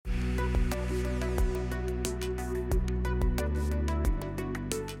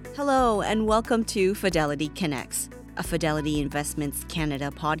Hello, and welcome to Fidelity Connects, a Fidelity Investments Canada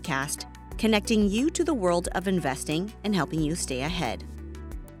podcast, connecting you to the world of investing and helping you stay ahead.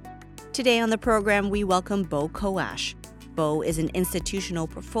 Today on the program, we welcome Bo Koash. Bo is an institutional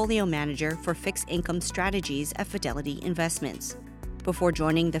portfolio manager for fixed income strategies at Fidelity Investments. Before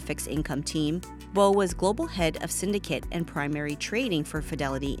joining the fixed income team, Bo was global head of syndicate and primary trading for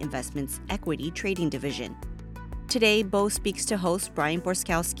Fidelity Investments' equity trading division. Today, Bo speaks to host Brian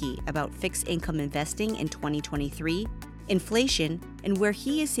Borskowski about fixed income investing in 2023, inflation, and where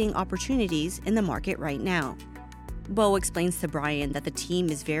he is seeing opportunities in the market right now. Bo explains to Brian that the team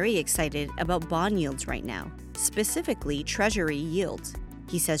is very excited about bond yields right now, specifically Treasury yields.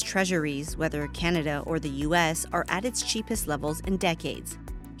 He says Treasuries, whether Canada or the US, are at its cheapest levels in decades.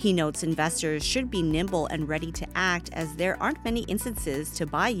 He notes investors should be nimble and ready to act as there aren't many instances to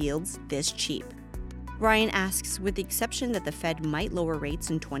buy yields this cheap. Brian asks, with the exception that the Fed might lower rates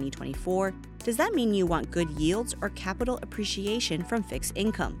in 2024, does that mean you want good yields or capital appreciation from fixed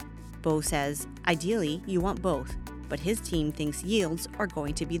income? Bo says, ideally, you want both, but his team thinks yields are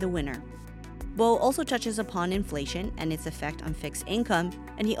going to be the winner. Bo also touches upon inflation and its effect on fixed income,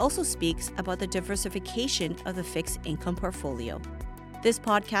 and he also speaks about the diversification of the fixed income portfolio. This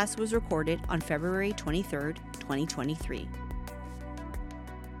podcast was recorded on February 23rd, 2023.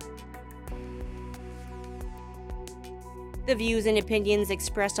 The views and opinions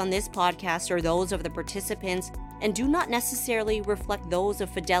expressed on this podcast are those of the participants and do not necessarily reflect those of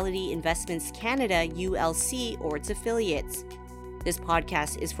Fidelity Investments Canada, ULC, or its affiliates. This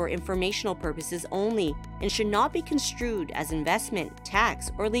podcast is for informational purposes only and should not be construed as investment,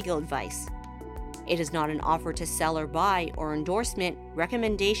 tax, or legal advice. It is not an offer to sell or buy or endorsement,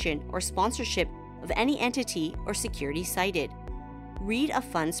 recommendation, or sponsorship of any entity or security cited. Read a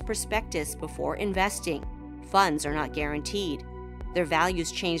fund's prospectus before investing. Funds are not guaranteed. Their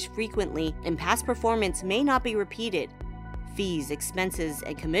values change frequently, and past performance may not be repeated. Fees, expenses,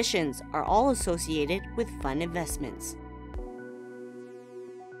 and commissions are all associated with fund investments.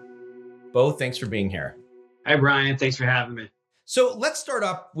 Bo, thanks for being here. Hi, Brian. Thanks for having me. So let's start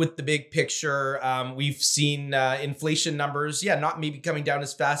up with the big picture. We've seen inflation numbers, not maybe coming down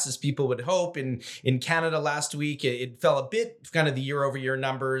as fast as people would hope. In Canada last week, it fell a bit, kind of the year over year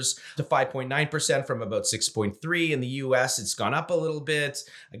numbers to 5.9% from about 6.3%. In the US, it's gone up a little bit.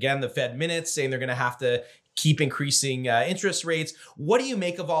 Again, the Fed minutes saying they're going to have to keep increasing interest rates. What do you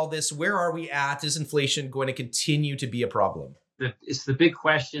make of all this? Where are we at? Is inflation going to continue to be a problem? It's the big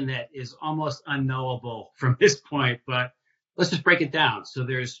question that is almost unknowable from this point, but let's just break it down. So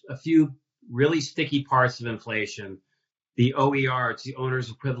there's a few really sticky parts of inflation. The OER, it's the owner's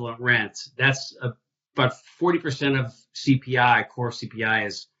equivalent rent. That's about 40% of CPI, core CPI,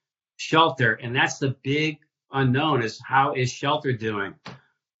 is shelter. And that's the big unknown, is how is shelter doing?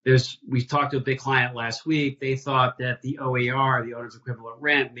 We talked to a big client last week. They thought that the OER, the owner's equivalent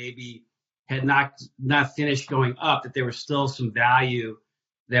rent, maybe had not finished going up, that there was still some value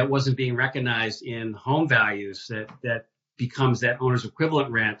that wasn't being recognized in home values that becomes that owner's equivalent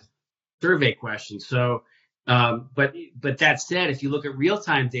rent survey question. So, but that said, if you look at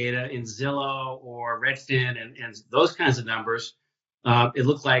real-time data in Zillow or Redfin and those kinds of numbers, it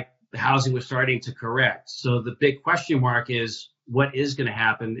looked like the housing was starting to correct. So the big question mark is what is going to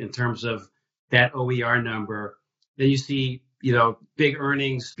happen in terms of that OER number. Then you see, big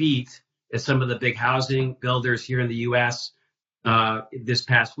earnings beat at some of the big housing builders here in the U.S. This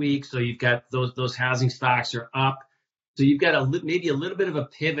past week. So you've got those housing stocks are up. So you've got maybe a little bit of a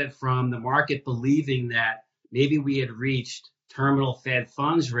pivot from the market believing that maybe we had reached terminal Fed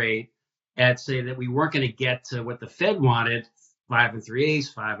funds rate at, say, that we weren't going to get to what the Fed wanted, 5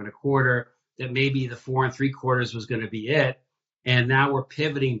 3/8, 5 1/4, that maybe the 4 3/4 was going to be it. And now we're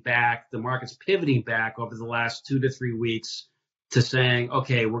pivoting back. The market's pivoting back over the last 2 to 3 weeks to saying,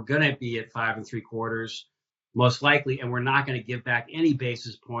 okay, we're going to be at 5 3/4 most likely, and we're not going to give back any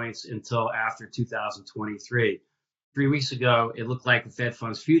basis points until after 2023. 3 weeks ago, it looked like the Fed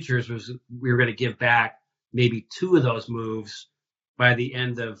funds futures we were going to give back maybe 2 of those moves by the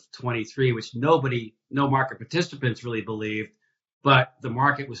end of 23, which no market participants really believed, but the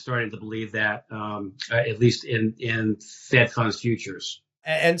market was starting to believe that, at least in Fed funds futures.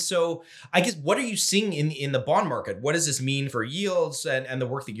 And so I guess, what are you seeing in the bond market? What does this mean for yields and the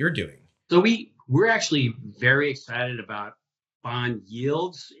work that you're doing? So we're actually very excited about bond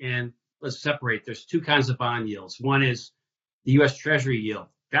yields, and let's separate. There's 2 kinds of bond yields. One is the U.S. Treasury yield.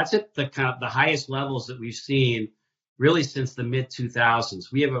 That's at the highest levels that we've seen really since the mid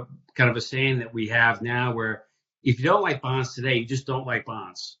 2000s. We have a kind of a saying that we have now where if you don't like bonds today, you just don't like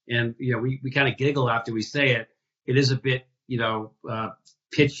bonds. And we kind of giggle after we say it. It is a bit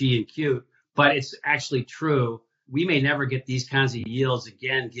pitchy and cute, but it's actually true. We may never get these kinds of yields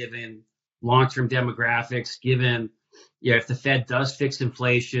again, given long-term demographics, given if the Fed does fix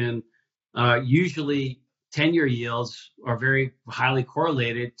inflation. Usually 10-year yields are very highly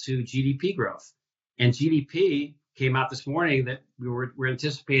correlated to GDP growth. And GDP came out this morning that we're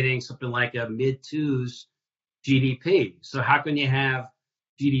anticipating something like a mid-twos GDP. So how can you have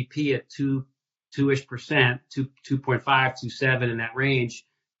GDP at 2-ish%, 2.5, 2.7 in that range,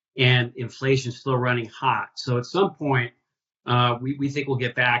 and inflation still running hot? So at some point, we think we'll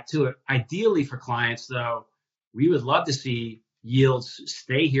get back to it. Ideally for clients, though, we would love to see yields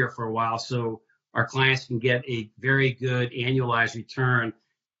stay here for a while so our clients can get a very good annualized return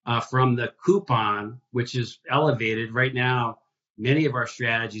from the coupon, which is elevated right now. Many of our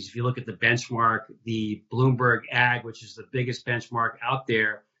strategies, if you look at the benchmark, the Bloomberg Ag, which is the biggest benchmark out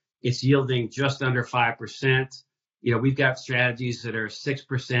there, it's yielding just under 5%. We've got strategies that are 6%,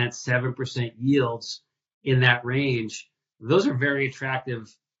 7% yields in that range. Those are very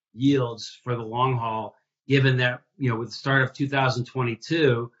attractive yields for the long haul, given that, with the start of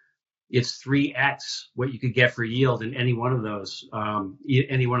 2022, it's 3x what you could get for yield in any one of those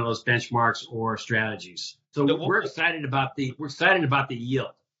benchmarks or strategies. So we're excited about the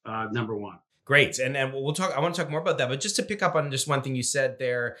yield, number one. Great. And I want to talk more about that, but just to pick up on just one thing you said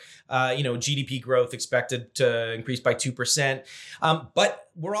there, GDP growth expected to increase by 2%. But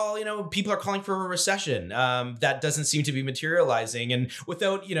we're all, people are calling for a recession. That doesn't seem to be materializing. And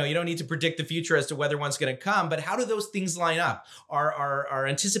without, you don't need to predict the future as to whether one's going to come, but how do those things line up? Our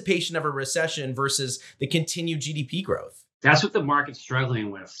anticipation of a recession versus the continued GDP growth? That's what the market's struggling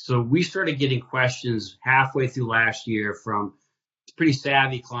with. So we started getting questions halfway through last year from pretty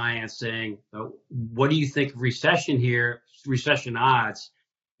savvy clients saying, what do you think of recession here, recession odds?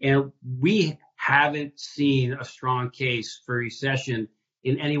 And we haven't seen a strong case for recession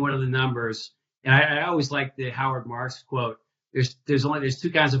in any one of the numbers. And I always like the Howard Marks quote, there's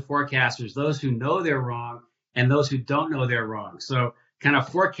two kinds of forecasters, those who know they're wrong and those who don't know they're wrong. So kind of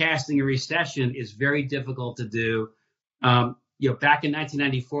forecasting a recession is very difficult to do. Back in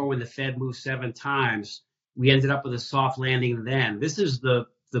 1994, when the Fed moved 7 times, we ended up with a soft landing then. This is the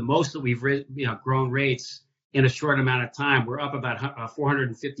most that we've grown rates in a short amount of time. We're up about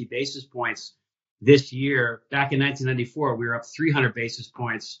 450 basis points this year. Back in 1994, we were up 300 basis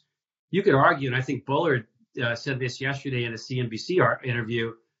points. You could argue, and I think Bullard said this yesterday in a CNBC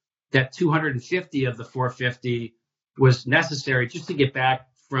interview, that 250 of the 450 was necessary just to get back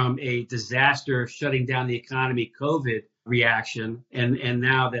from a disaster shutting down the economy, COVID reaction, and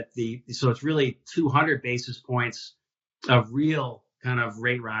now that so it's really 200 basis points of real kind of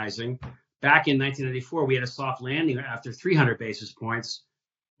rate rising. Back in 1994, we had a soft landing after 300 basis points,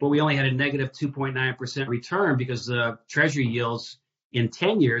 but we only had a negative 2.9% return because the Treasury yields in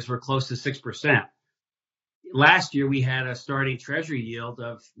 10 years were close to 6%. Last year, we had a starting Treasury yield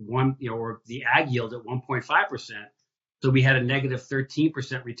of or the ag yield at 1.5%. So we had a negative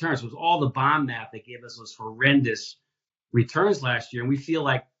 13% return. So it was all the bond math that gave us those horrendous returns last year. And we feel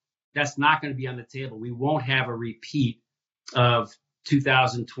like that's not going to be on the table. We won't have a repeat of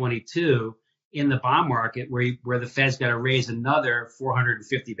 2022 in the bond market where the Fed's got to raise another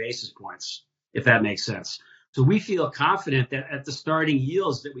 450 basis points, if that makes sense. So we feel confident that at the starting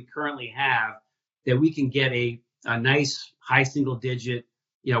yields that we currently have, that we can get a nice high single digit,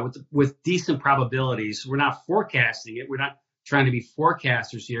 with decent probabilities. We're not forecasting it. We're not trying to be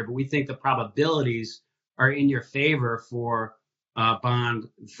forecasters here, but we think the probabilities are in your favor for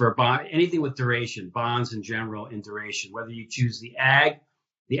anything with duration, bonds in general in duration. Whether you choose the ag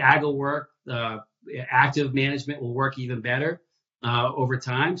will work. Active management will work even better over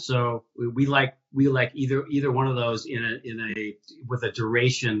time. So we like either one of those with a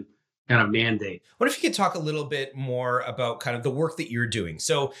duration kind of mandate. What if you could talk a little bit more about kind of the work that you're doing?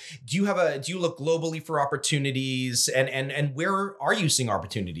 So do you look globally for opportunities, and where are you seeing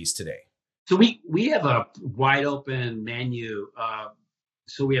opportunities today? So we have a wide open menu.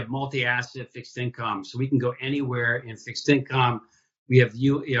 So we have multi-asset fixed income. So we can go anywhere in fixed income. We have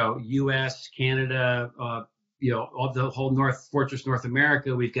U.S., Canada, all the whole Fortress North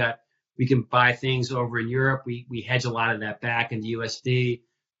America. We can buy things over in Europe. We hedge a lot of that back into USD.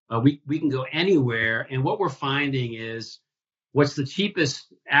 We can go anywhere. And what we're finding is what's the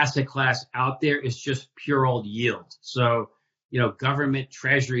cheapest asset class out there is just pure old yield. So, government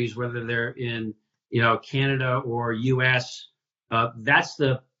treasuries, whether they're in, Canada or US, that's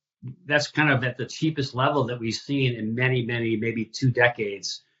kind of at the cheapest level that we've seen in many, maybe 2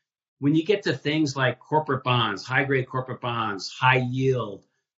 decades. When you get to things like corporate bonds, high grade corporate bonds, high yield,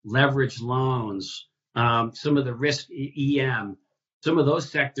 leverage loans, some of the risk EM, some of those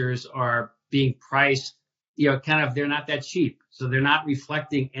sectors are being priced, kind of, they're not that cheap. So they're not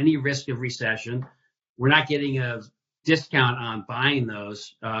reflecting any risk of recession. We're not getting a discount on buying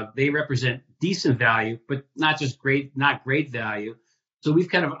those. They represent decent value, but not great value. So we've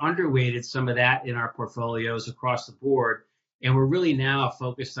kind of underweighted some of that in our portfolios across the board. And we're really now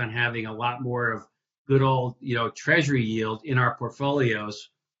focused on having a lot more of good old, treasury yield in our portfolios,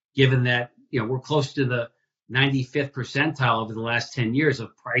 given that, we're close to the 95th percentile over the last 10 years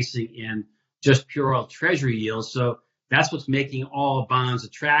of pricing in just pure old treasury yields. So that's what's making all bonds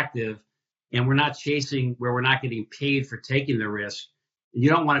attractive. And we're not chasing where we're not getting paid for taking the risk. You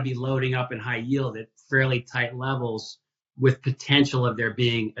don't want to be loading up in high yield at fairly tight levels with potential of there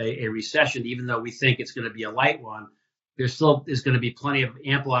being a recession, even though we think it's going to be a light one. There still is going to be plenty of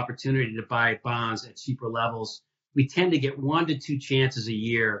ample opportunity to buy bonds at cheaper levels. We tend to get 1 to 2 chances a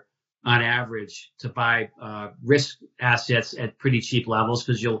year on average to buy risk assets at pretty cheap levels,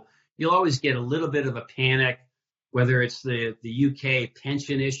 because you'll always get a little bit of a panic, whether it's the UK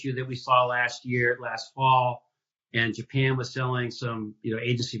pension issue that we saw last fall, and Japan was selling some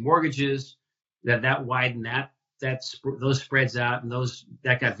agency mortgages that widened those spreads out, and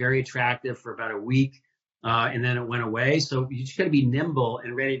that got very attractive for about a week, and then it went away. So you just got to be nimble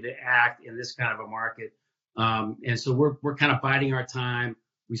and ready to act in this kind of a market. And so we're kind of biding our time.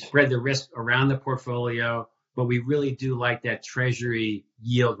 We spread the risk around the portfolio, but we really do like that treasury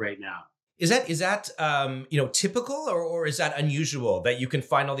yield right now. Is that typical, or is that unusual that you can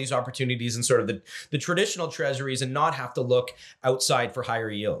find all these opportunities in sort of the traditional treasuries and not have to look outside for higher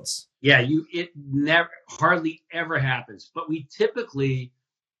yields? Yeah, it never hardly ever happens. But we typically,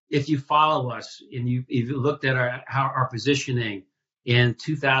 if you follow us and if you looked at our positioning in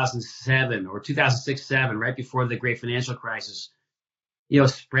 2007 or 2006-07, right before the great financial crisis,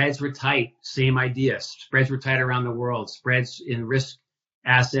 spreads were tight. Same idea. Spreads were tight around the world. Spreads in risk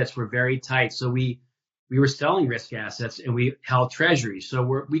assets were very tight. So we were selling risk assets and we held treasuries.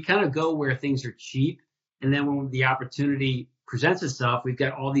 So we kind of go where things are cheap. And then when the opportunity presents itself, we've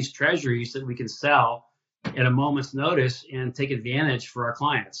got all these treasuries that we can sell at a moment's notice and take advantage for our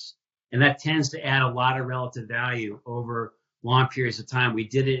clients. And that tends to add a lot of relative value over long periods of time. We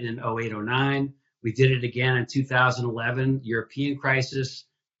did it in 08-09. We did it again in 2011, European crisis,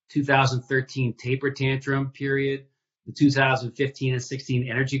 2013 taper tantrum period, the 2015 and 16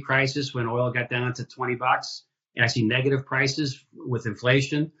 energy crisis when oil got down to $20, actually negative prices with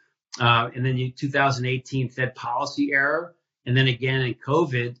inflation. And then 2018 Fed policy error. And then again in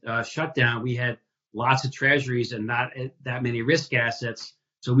COVID shutdown, we had lots of treasuries and not that many risk assets.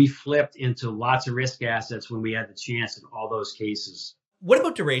 So we flipped into lots of risk assets when we had the chance in all those cases. What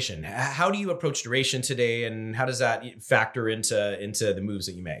about duration? How do you approach duration today, and how does that factor into the moves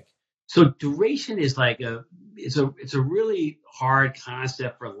that you make? So duration is it's a really hard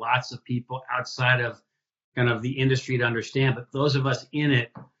concept for lots of people outside of kind of the industry to understand. But those of us in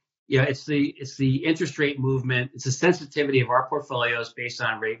it, it's the interest rate movement. It's the sensitivity of our portfolios based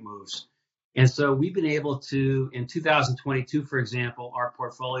on rate moves. And so we've been able to, in 2022, for example, our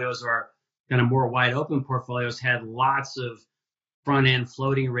portfolios are kind of more wide open portfolios, had lots of front end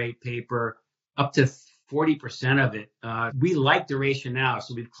floating rate paper, up to 40% of it. We like duration now,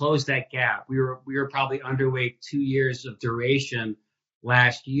 so we've closed that gap. We were probably underweight 2 years of duration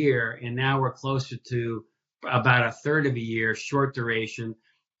last year, and now we're closer to about a third of a year short duration.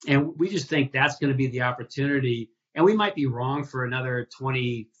 And we just think that's going to be the opportunity. And we might be wrong for another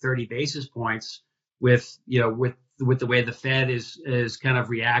 20, 30 basis points with the way the Fed is kind of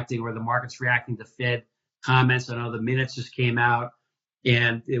reacting, or the market's reacting to Fed comments. I know the minutes just came out,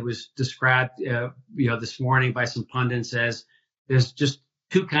 and it was described, this morning by some pundits as there's just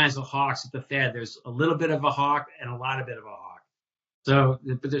two kinds of hawks at the Fed. There's a little bit of a hawk and a lot of bit of a hawk. So,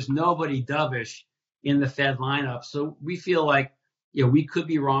 but there's nobody dovish in the Fed lineup. So we feel like, we could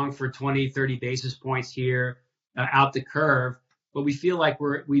be wrong for 20, 30 basis points here out the curve, but we feel like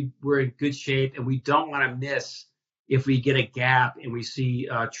we're in good shape, and we don't want to miss if we get a gap and we see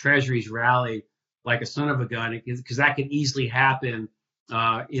treasuries rally like a son of a gun, because that could easily happen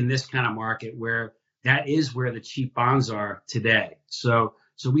in this kind of market where that is where the cheap bonds are today. So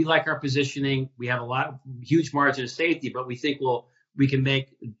we like our positioning. We have huge margin of safety, but we think we can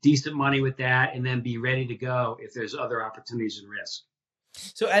make decent money with that and then be ready to go if there's other opportunities and risk.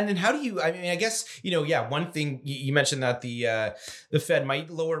 So, and then how do you, I guess, one thing you mentioned that the Fed might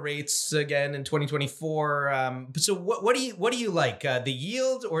lower rates again in 2024. So what do you like, the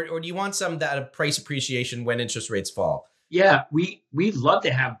yield, or do you want some that price appreciation when interest rates fall? Yeah, we'd love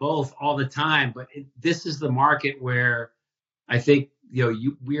to have both all the time, but this is the market where I think,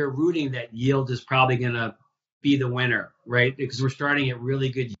 we are rooting that yield is probably going to be the winner, right? Because we're starting at really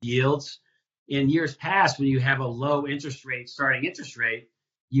good yields. In years past, when you have a low starting interest rate,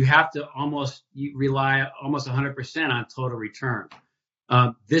 you have to rely almost 100% on total return.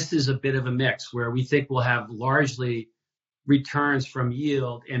 This is a bit of a mix where we think we'll have largely returns from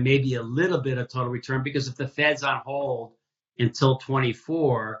yield and maybe a little bit of total return, because if the Fed's on hold until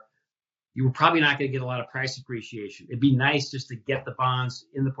 24, you were probably not going to get a lot of price appreciation. It'd be nice just to get the bonds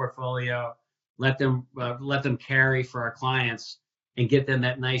in the portfolio, let them carry for our clients, and get them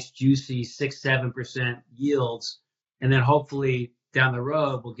that nice juicy 6-7% yields, and then hopefully down the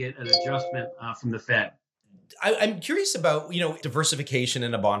road we'll get an adjustment from the Fed. I'm curious about, diversification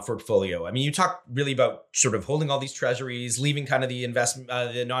in a bond portfolio. I mean, you talk really about sort of holding all these treasuries, leaving kind of the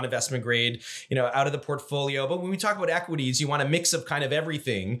the non-investment grade, out of the portfolio. But when we talk about equities, you want a mix of kind of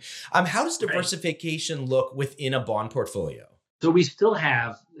everything. How does diversification look within a bond portfolio? So we still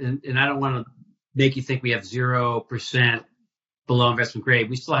have, and I don't want to make you think we have 0% below investment grade.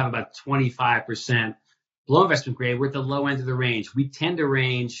 We still have about 25% below investment grade. We're at the low end of the range. We tend to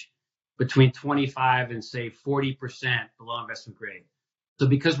range between 25 and say 40% below investment grade. So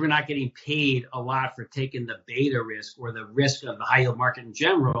because we're not getting paid a lot for taking the beta risk or the risk of the high yield market in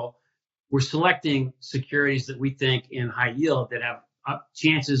general, we're selecting securities that we think in high yield that have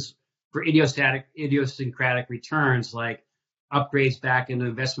chances for idiosyncratic returns, like upgrades back into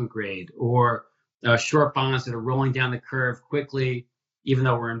investment grade, or short bonds that are rolling down the curve quickly, even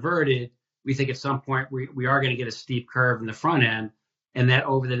though we're inverted. We think at some point we are going to get a steep curve in the front end, and that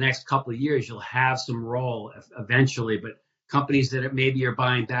over the next couple of years, you'll have some roll eventually. But companies that maybe are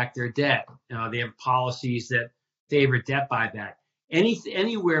buying back their debt, they have policies that favor debt buyback.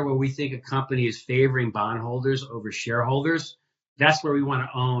 Anywhere where we think a company is favoring bondholders over shareholders, that's where we want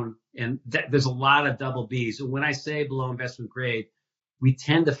to own. And there's a lot of double Bs. And when I say below investment grade, we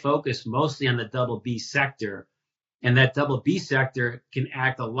tend to focus mostly on the double B sector. And that double B sector can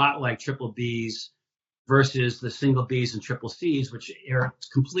act a lot like triple Bs versus the single Bs and triple Cs, which are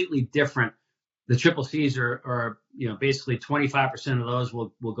completely different. The triple Cs are basically 25% of those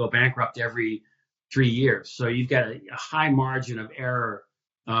will go bankrupt every 3 years. So you've got a high margin of error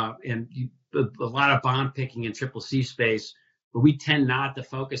and a lot of bond picking in triple C space. But we tend not to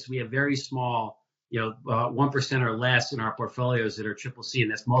focus. We have very small, 1% or less in our portfolios that are triple C,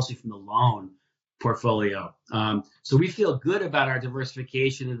 and that's mostly from the loan portfolio. So we feel good about our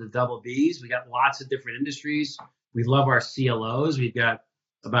diversification in the double Bs. We got lots of different industries. We love our CLOs. We've got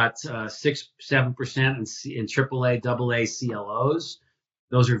about 6-7% in AAA, AA CLOs.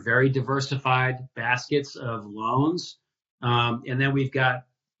 Those are very diversified baskets of loans. And then we've got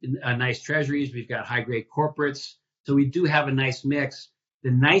nice treasuries. We've got high grade corporates. So we do have a nice mix.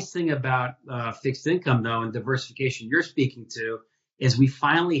 The nice thing about fixed income, though, and diversification you're speaking to, is we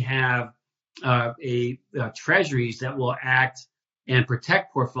finally have treasuries that will act and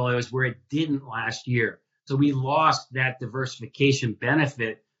protect portfolios where it didn't last year. So we lost that diversification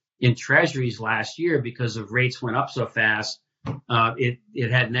benefit in treasuries last year because of rates went up so fast.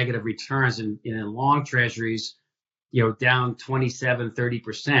 It had negative returns in long treasuries, down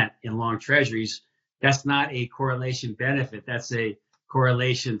 27-30% in long treasuries. That's not a correlation benefit. That's a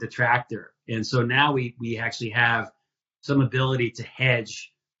correlation detractor. And so now we actually have some ability to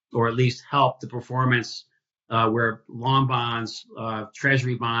hedge, or at least help the performance where long bonds,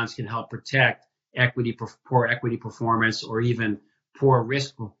 treasury bonds can help protect poor equity performance, or even poor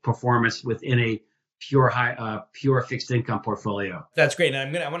risk performance within a pure fixed income portfolio. That's great.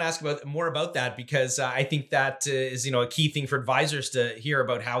 And I want to ask more about that, because I think that is, a key thing for advisors to hear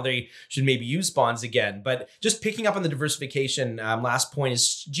about how they should maybe use bonds again. But just picking up on the diversification, last point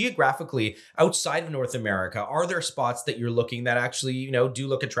is geographically outside of North America, are there spots that you're looking that actually, do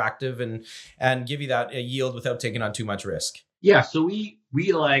look attractive and give you that yield without taking on too much risk? Yeah. So we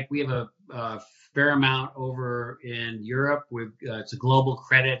have a fair amount over in Europe. It's a global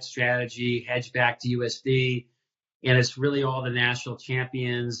credit strategy, hedge back to USD, and it's really all the national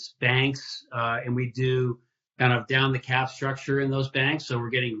champions banks. And we do kind of down the cap structure in those banks, so we're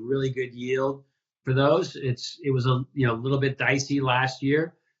getting really good yield for those. It was a little bit dicey last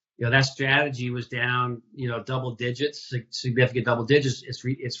year. That strategy was down double digits, significant double digits.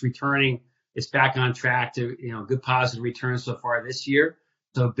 It's returning. It's back on track to good positive returns so far this year.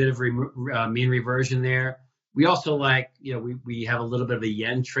 So a bit of mean reversion there. We also we have a little bit of a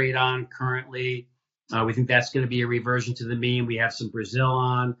yen trade on currently. We think that's going to be a reversion to the mean. We have some Brazil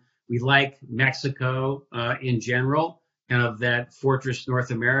on. We like Mexico in general, kind of that fortress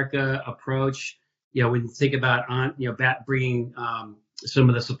North America approach. When you think about bringing some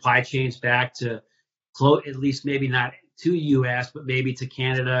of the supply chains back to at least maybe not to U.S., but maybe to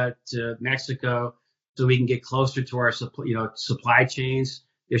Canada, to Mexico. so we can get closer to our supply chains.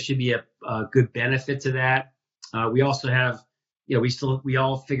 There should be a good benefit to that. We also have, we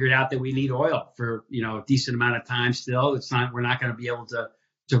all figured out that we need oil for a decent amount of time still. We're not going to be able to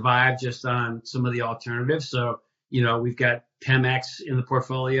survive just on some of the alternatives. So we've got Pemex in the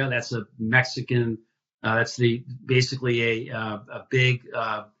portfolio. That's a Mexican. That's basically a big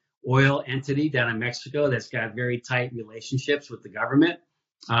oil entity down in Mexico that's got very tight relationships with the government.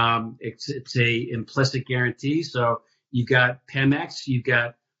 It's a implicit guarantee. So you've got Pemex, you've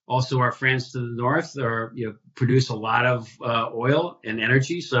got also our friends to the north, produce a lot of oil and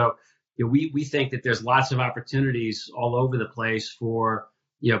energy. So we think that there's lots of opportunities all over the place for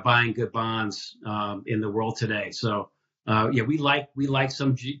buying good bonds in the world today. So we like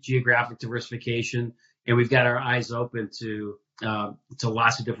some geographic diversification, and we've got our eyes open to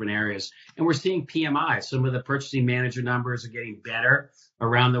lots of different areas. And we're seeing PMI. Some of the purchasing manager numbers are getting better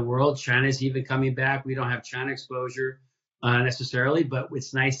around the world. China's even coming back. We don't have China exposure necessarily, but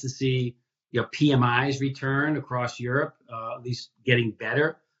it's nice to see PMIs return across Europe, at least getting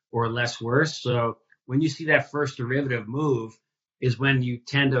better or less worse. So when you see that first derivative move is when you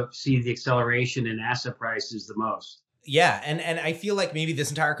tend to see the acceleration in asset prices the most. Yeah, and I feel like maybe this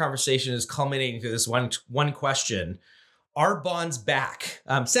entire conversation is culminating to this one question. Are bonds back?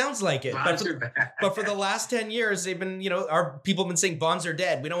 Sounds like it. But for the last 10 years, they've been, our people have been saying bonds are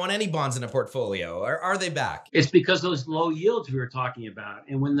dead. We don't want any bonds in a portfolio. Are they back? It's because those low yields we were talking about.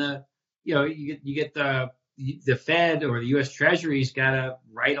 And when you get the Fed or the U.S. Treasury's got to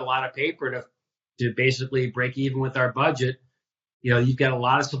write a lot of paper to basically break even with our budget, you've got a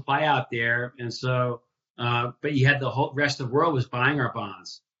lot of supply out there. And so, but you had the whole rest of the world was buying our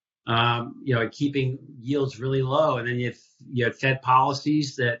bonds. Keeping yields really low, and then you had Fed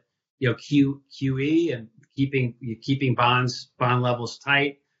policies that QE and keeping bond levels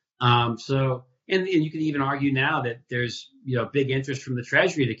tight. So you can even argue now that there's big interest from the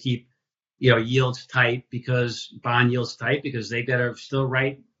Treasury to keep yields tight bond yields tight because they've got to still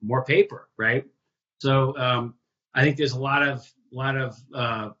write more paper, right? So I think there's a lot of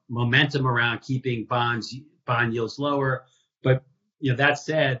momentum around keeping bond yields lower, but that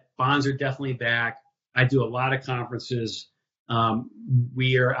said, bonds are definitely back. I do a lot of conferences.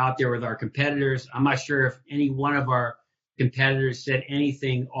 We are out there with our competitors. I'm not sure if any one of our competitors said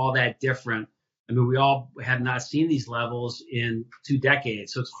anything all that different. I mean, we all have not seen these levels in 2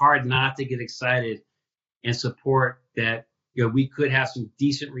 decades. So it's hard not to get excited and support that, we could have some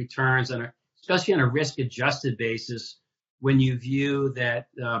decent returns especially on a risk-adjusted basis when you view that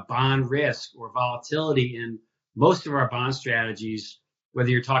bond risk or volatility in most of our bond strategies, whether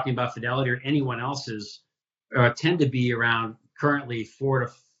you're talking about Fidelity or anyone else's, tend to be around currently 4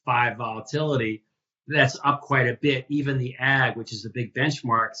 to 5 volatility. That's up quite a bit. Even the AG, which is the big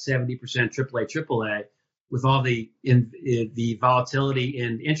benchmark, 70% AAA, with all the volatility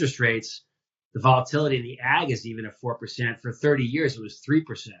in interest rates, the volatility in the AG is even at 4%. For 30 years, it was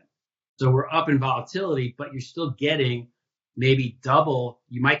 3%. So we're up in volatility, but you're still getting maybe double.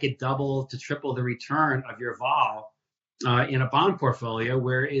 You might get double to triple the return of your vol in a bond portfolio,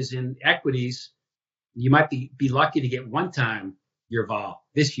 whereas in equities, you might be lucky to get one time your vol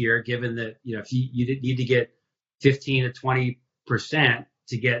this year, given that if you need to get 15 to 20%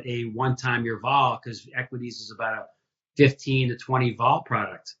 to get a one-time your vol, because equities is about a 15 to 20 vol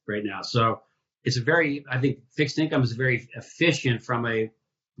product right now. So it's I think fixed income is very efficient from a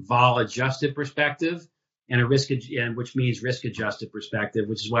vol adjusted perspective and which means risk adjusted perspective,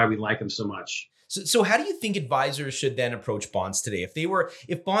 which is why we like them so much. So how do you think advisors should then approach bonds today?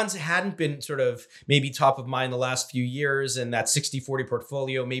 If bonds hadn't been sort of maybe top of mind the last few years and that 60-40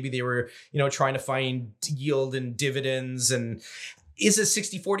 portfolio, maybe they were, trying to find yield and dividends, and is a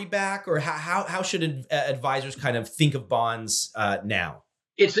 60-40 back, or how should advisors kind of think of bonds now?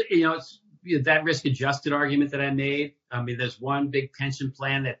 It's that risk adjusted argument that I made. I mean, there's one big pension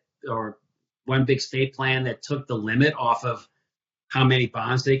plan or one big state plan that took the limit off of how many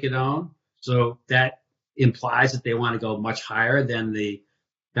bonds they could own. So that implies that they want to go much higher than the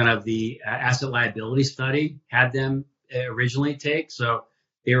kind of the asset liability study had them originally take. So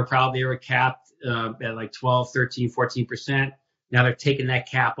they were capped at like 12, 13, 14%. Now they're taking that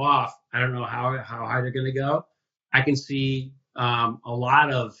cap off. I don't know how high they're going to go. I can see a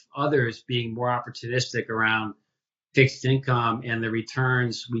lot of others being more opportunistic around fixed income and the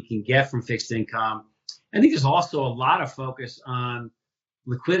returns we can get from fixed income. I think there's also a lot of focus on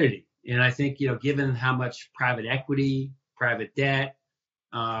liquidity. And I think, given how much private equity, private debt,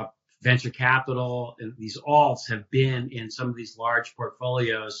 venture capital, and these alts have been in some of these large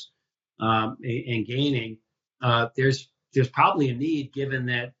portfolios and gaining, there's probably a need, given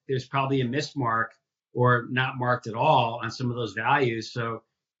that there's probably a mismark or not marked at all on some of those values. So,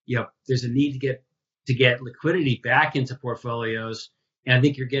 there's a need to get liquidity back into portfolios. And I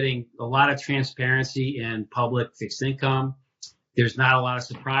think you're getting a lot of transparency in public fixed income. There's not a lot of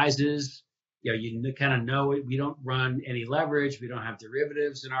surprises. You kind of know it. We don't run any leverage. We don't have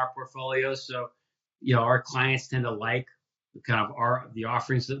derivatives in our portfolios. So, our clients tend to like kind of the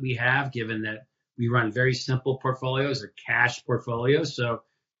offerings that we have, given that we run very simple portfolios or cash portfolios. So,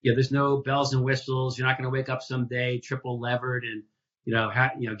 there's no bells and whistles. You're not going to wake up someday triple levered and,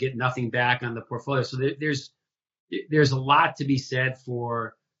 get nothing back on the portfolio. So there's a lot to be said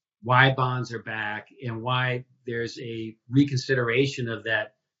for why bonds are back and why there's a reconsideration of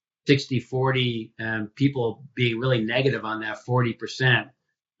that 60-40 people being really negative on that 40%.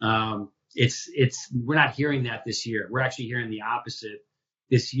 We're not hearing that this year. We're actually hearing the opposite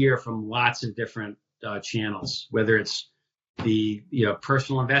this year from lots of different channels, whether it's the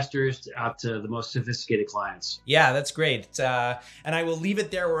personal investors out to the most sophisticated clients. Yeah, that's great. And I will leave it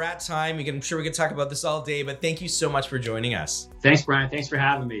there. We're at time. I'm sure we could talk about this all day, but thank you so much for joining us. Thanks, Brian. Thanks for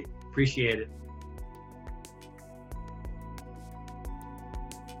having me. Appreciate it.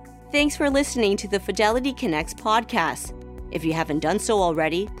 Thanks for listening to the Fidelity Connects podcast. If you haven't done so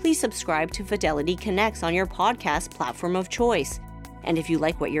already, please subscribe to Fidelity Connects on your podcast platform of choice. And if you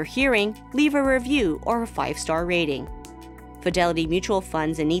like what you're hearing, leave a review or a 5-star rating. Fidelity mutual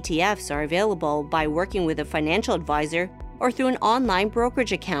funds and ETFs are available by working with a financial advisor or through an online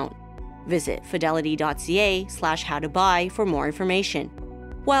brokerage account. Visit fidelity.ca/how-to-buy for more information.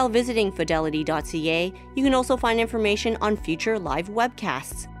 While visiting fidelity.ca, you can also find information on future live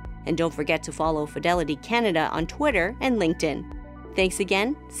webcasts. And don't forget to follow Fidelity Canada on Twitter and LinkedIn. Thanks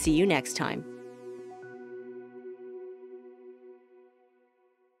again. See you next time.